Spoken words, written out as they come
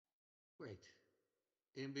Great.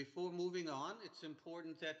 And before moving on, it's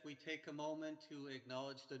important that we take a moment to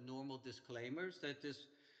acknowledge the normal disclaimers that this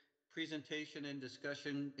presentation and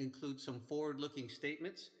discussion include some forward-looking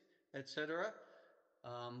statements, etc.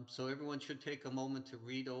 So everyone should take a moment to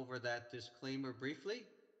read over that disclaimer briefly,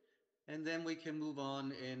 and then we can move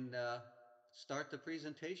on and start the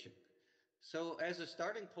presentation. So as a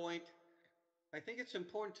starting point, I think it's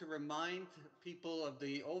important to remind people of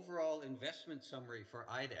the overall investment summary for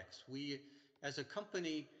IDEX. We, as a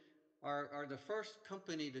company, are the first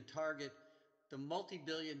company to target the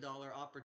multi-billion-dollar opportunity